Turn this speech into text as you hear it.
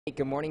Hey,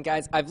 good morning,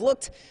 guys. I've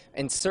looked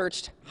and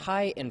searched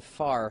high and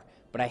far,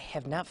 but I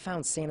have not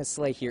found Santa's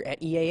sleigh here at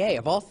EAA,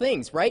 of all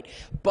things, right?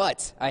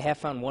 But I have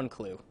found one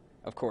clue,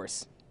 of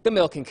course. The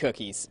milk and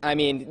cookies. I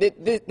mean,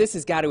 this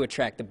has got to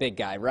attract the big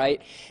guy,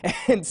 right?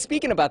 And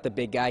speaking about the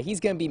big guy, he's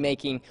going to be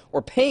making,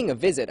 or paying a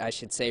visit, I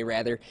should say,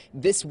 rather,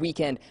 this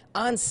weekend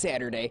on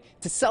Saturday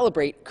to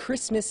celebrate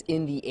Christmas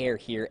in the Air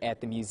here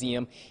at the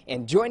museum.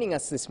 And joining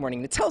us this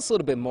morning to tell us a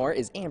little bit more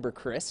is Amber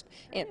Crisp.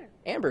 And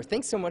Amber,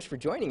 thanks so much for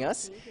joining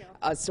us. Thank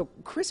you. So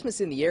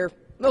Christmas in the Air,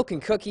 milk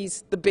and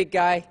cookies, the big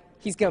guy.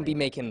 He's going to be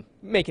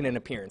making an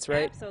appearance,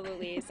 right?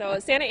 Absolutely. So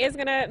Santa is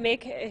going to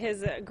make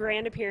his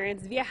grand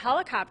appearance via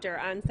helicopter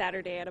on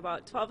Saturday at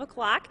about 12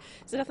 o'clock.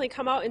 So definitely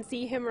come out and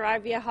see him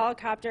arrive via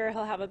helicopter.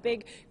 He'll have a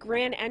big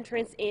grand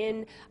entrance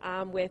in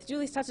with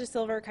Julie's Touch of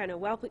Silver kind of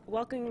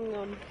welcoming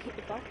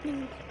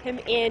him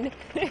in.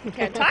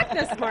 Can't talk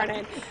this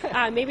morning.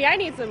 Maybe I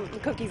need some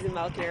cookies and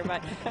milk here.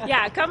 But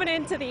yeah, coming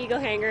into the Eagle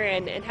Hangar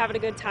and having a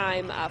good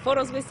time.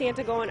 Photos with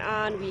Santa going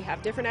on. We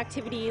have different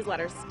activities,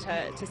 letters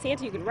to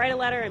Santa. You can write a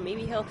letter and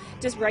maybe he'll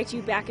just write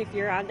you back if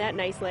you're on that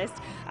nice list.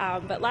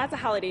 But lots of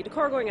holiday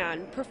decor going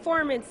on,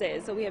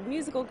 performances. So we have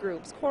musical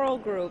groups, choral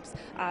groups.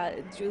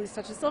 Julie's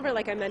Touch of Silver,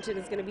 like I mentioned,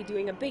 is going to be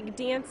doing a big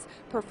dance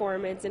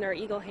performance in our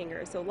Eagle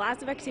Hangar. So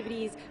lots of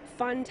activities,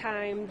 fun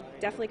time.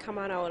 Definitely come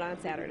on out on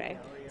Saturday.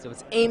 So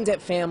it's aimed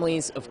at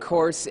families, of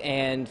course,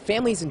 and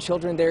families and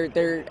children,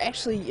 they're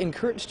actually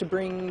encouraged to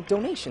bring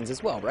donations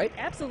as well, right?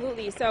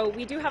 Absolutely. So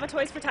we do have a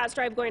Toys for Tots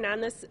drive going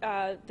on this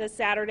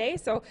Saturday.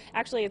 So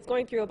actually it's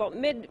going through about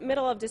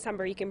middle of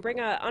December. You can bring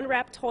an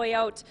unwrapped toy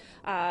out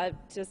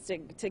just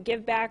to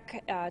give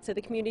back to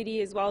the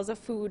community, as well as a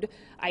food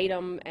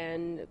item,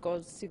 and it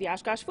goes to the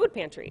Oshkosh Food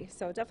Pantry.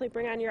 So definitely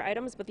bring on your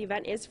items, but the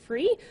event is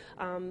free.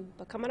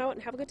 But come on out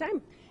and have a good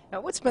time. Now,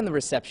 what's been the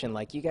reception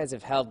like? You guys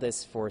have held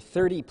this for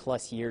 30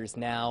 plus years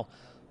now.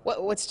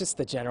 What's just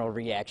the general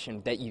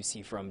reaction that you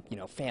see from,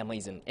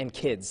 families and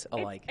kids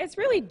alike? It's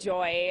really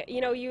joy.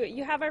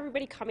 You have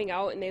everybody coming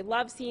out and they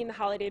love seeing the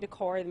holiday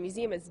decor. The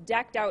museum is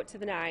decked out to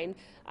the nine,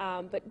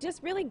 but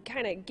just really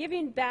kind of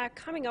giving back,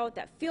 coming out,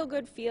 that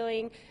feel-good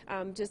feeling,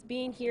 just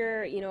being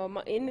here,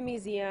 in the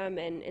museum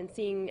and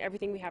seeing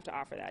everything we have to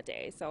offer that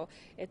day. So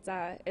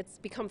it's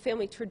become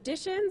family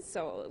tradition,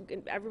 so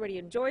everybody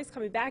enjoys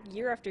coming back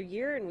year after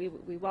year, and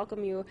we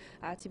welcome you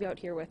to be out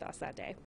here with us that day.